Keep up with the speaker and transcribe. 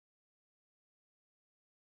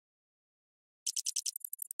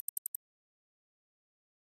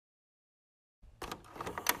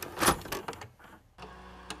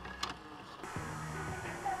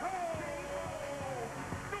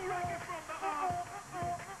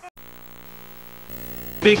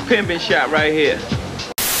Big pimpin' shot right here.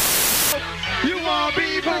 You wanna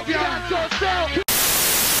be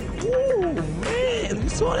Ooh, man, you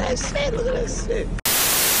saw that shit? Look at that shit.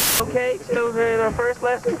 Okay, children, our first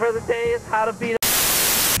lesson for the day is how to beat a...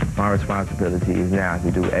 My responsibility is now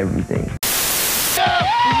to do everything.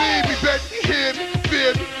 Believe me, baby, hear me,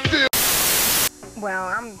 feel me, feel. Well,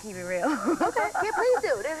 I'm gonna keep it real. Okay, yeah, please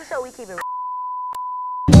do. This is a show we keep it real.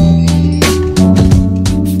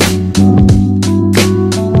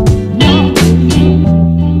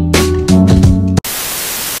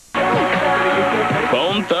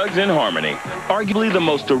 Bone Thugs and Harmony, arguably the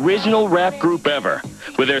most original rap group ever.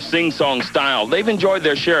 With their sing-song style, they've enjoyed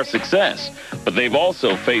their share of success, but they've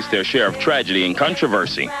also faced their share of tragedy and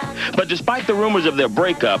controversy. But despite the rumors of their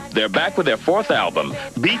breakup, they're back with their fourth album,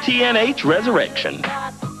 BTNH Resurrection.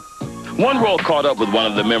 Oneworld caught up with one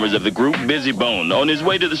of the members of the group, Bizzy Bone, on his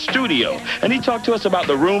way to the studio, and he talked to us about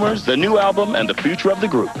the rumors, the new album, and the future of the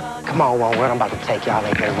group. Come on, Oneworld, I'm about to take y'all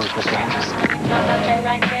in there with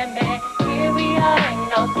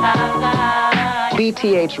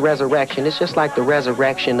BTH Resurrection, it's just like the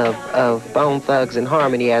resurrection of Bone Thugs and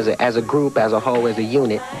Harmony as a group, as a whole, as a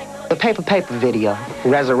unit. The Paper video,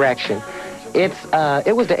 Resurrection, it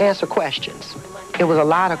was to answer questions. It was a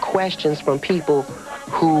lot of questions from people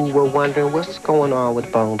who were wondering what's going on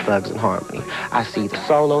with Bone Thugs and Harmony. I see the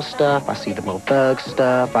solo stuff, I see the Bone Thugs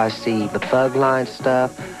stuff, I see the Thug Line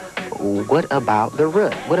stuff. What about the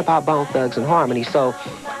root? What about Bone Thugs and Harmony? So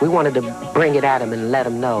we wanted to bring it at them and let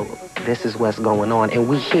them know this is what's going on, and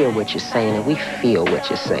we hear what you're saying, and we feel what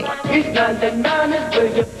you're saying.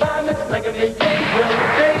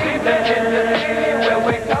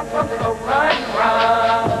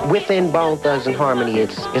 Within Bone Thugs and Harmony,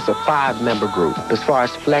 it's a 5-member group. As far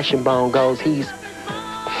as Flesh and Bone goes, he's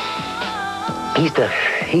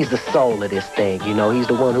the soul of this thing, you know. He's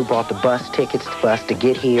the one who bought the bus tickets for us to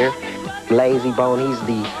get here. Lazy Bone, he's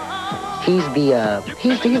the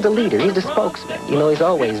leader. He's the spokesman. You know, he's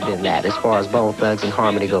always been that as far as Bone Thugs and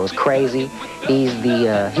Harmony goes. Crazy, he's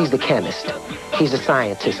the chemist. He's the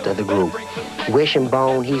scientist of the group. Wish and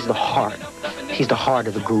Bone, he's the heart. He's the heart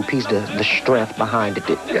of the group. He's the strength behind it.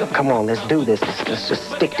 Come on, let's do this. Let's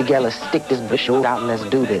just stick together, stick this bush out, and let's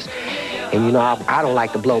do this. And you know, I don't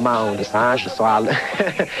like to blow my own design, so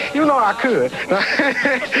you know I could.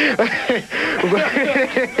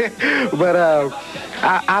 but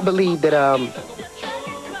I believe that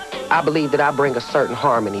I bring a certain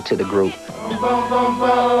harmony to the group. Tell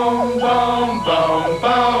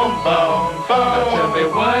me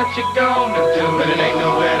what you gonna do, but it ain't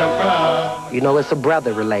nowhere to run. You know, it's a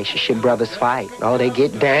brother relationship. Brothers fight. Oh, they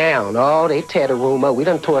get down. Oh, they tear the room up. We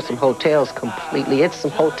done tore some hotels completely. It's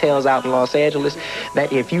some hotels out in Los Angeles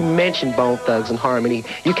that if you mention Bone Thugs and Harmony,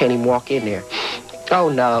 you can't even walk in there. Oh,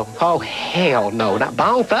 no. Oh, hell no. Not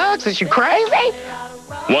Bone Thugs? Is you crazy?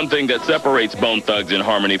 One thing that separates Bone Thugs and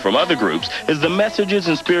Harmony from other groups is the messages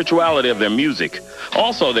and spirituality of their music.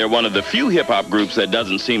 Also, they're one of the few hip-hop groups that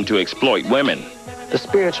doesn't seem to exploit women. The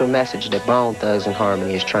spiritual message that Bone Thugs and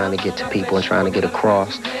Harmony is trying to get to people and trying to get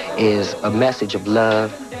across is a message of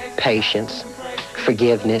love, patience,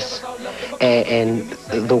 forgiveness, and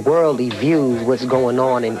the worldly views what's going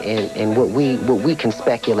on and what we can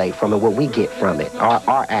speculate from it, what we get from it,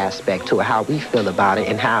 our aspect to it, how we feel about it,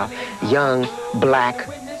 and how young, black,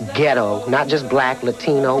 ghetto, not just black,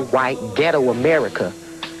 Latino, white, ghetto America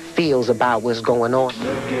feels about what's going on.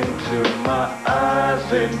 Look into my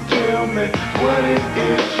eyes and tell me what it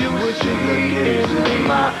is you see in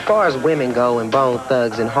my... As far as women go in Bone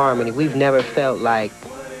Thugs and Harmony, we've never felt like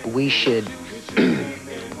we should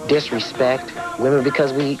disrespect women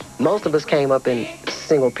because most of us came up in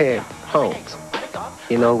single-parent homes,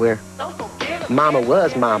 you know, where mama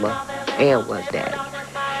was mama and was daddy,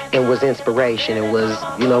 and was inspiration, and was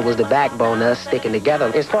the backbone of us sticking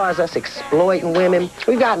together. As far as us exploiting women,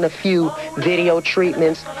 we've gotten a few video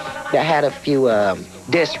treatments that had a few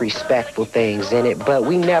disrespectful things in it, but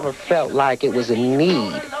we never felt like it was a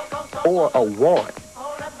need or a want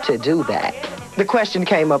to do that. The question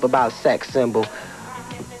came up about sex symbol.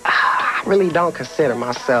 I really don't consider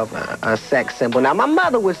myself a sex symbol. Now, my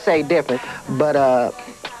mother would say different, but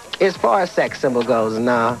as far as sex symbol goes,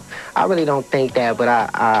 nah, I really don't think that, but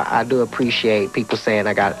I do appreciate people saying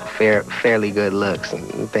I got fairly good looks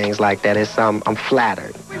and things like that. I'm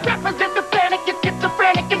flattered. We represent the panic, you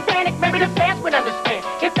schizophrenic and panic. Maybe the fans would understand.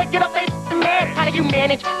 If they get up, they mad. How do you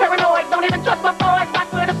manage? Paranoid, don't even trust my boys.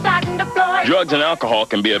 Like we're the side and the floor. Drugs and alcohol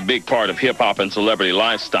can be a big part of hip-hop and celebrity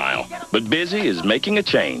lifestyle, but Bizzy is making a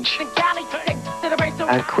change.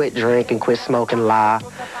 I quit drinking, quit smoking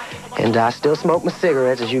and I still smoke my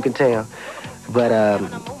cigarettes, as you can tell. But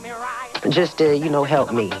just to, you know,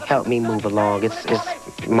 help me move along.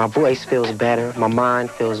 It's my voice feels better, my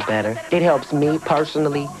mind feels better. It helps me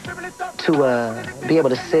personally to be able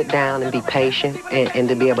to sit down and be patient and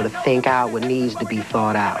to be able to think out what needs to be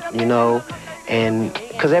thought out, you know, and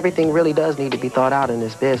because everything really does need to be thought out in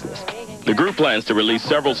this business. The group plans to release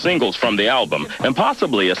several singles from the album and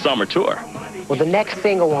possibly a summer tour. Well, the next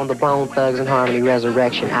single on the Bone Thugs and Harmony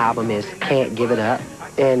Resurrection album is Can't Give It Up,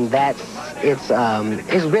 and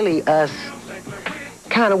it's really us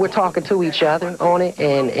kind of, we're talking to each other on it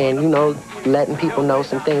and you know, letting people know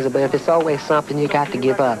some things. But if it's always something you got to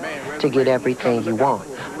give up to get everything you want,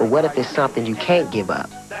 but what if it's something you can't give up?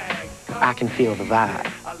 I can feel the vibe.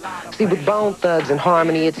 See, with Bone Thugs and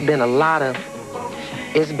Harmony, it's been a lot of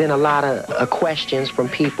questions from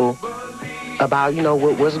people about, you know,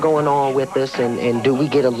 what's going on with us and do we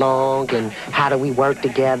get along and how do we work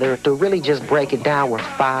together. To really just break it down, we're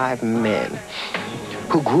 5 men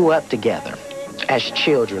who grew up together as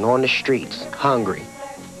children on the streets, hungry,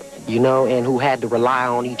 you know, and who had to rely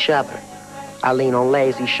on each other. I lean on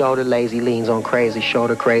lazy shoulder, lazy leans on crazy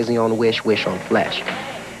shoulder, crazy on wish, wish on flesh.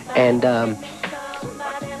 And,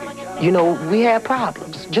 you know, we had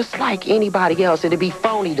problems, just like anybody else. It'd be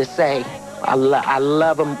phony to say, I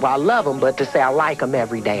love them, well, I love them, but to say I like them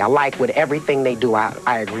every day. I like what everything they do,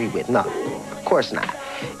 I agree with. No, of course not.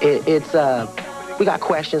 We got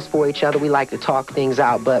questions for each other. We like to talk things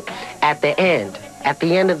out, but at the end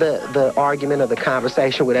of the argument or the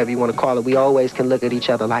conversation, whatever you want to call it, we always can look at each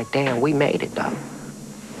other like, damn, we made it, though.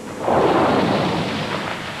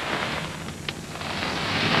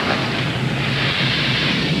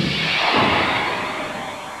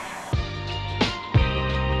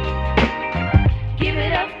 Give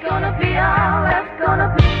it up's gonna be all that's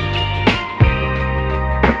gonna be.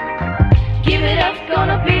 Give it up's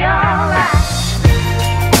gonna be all.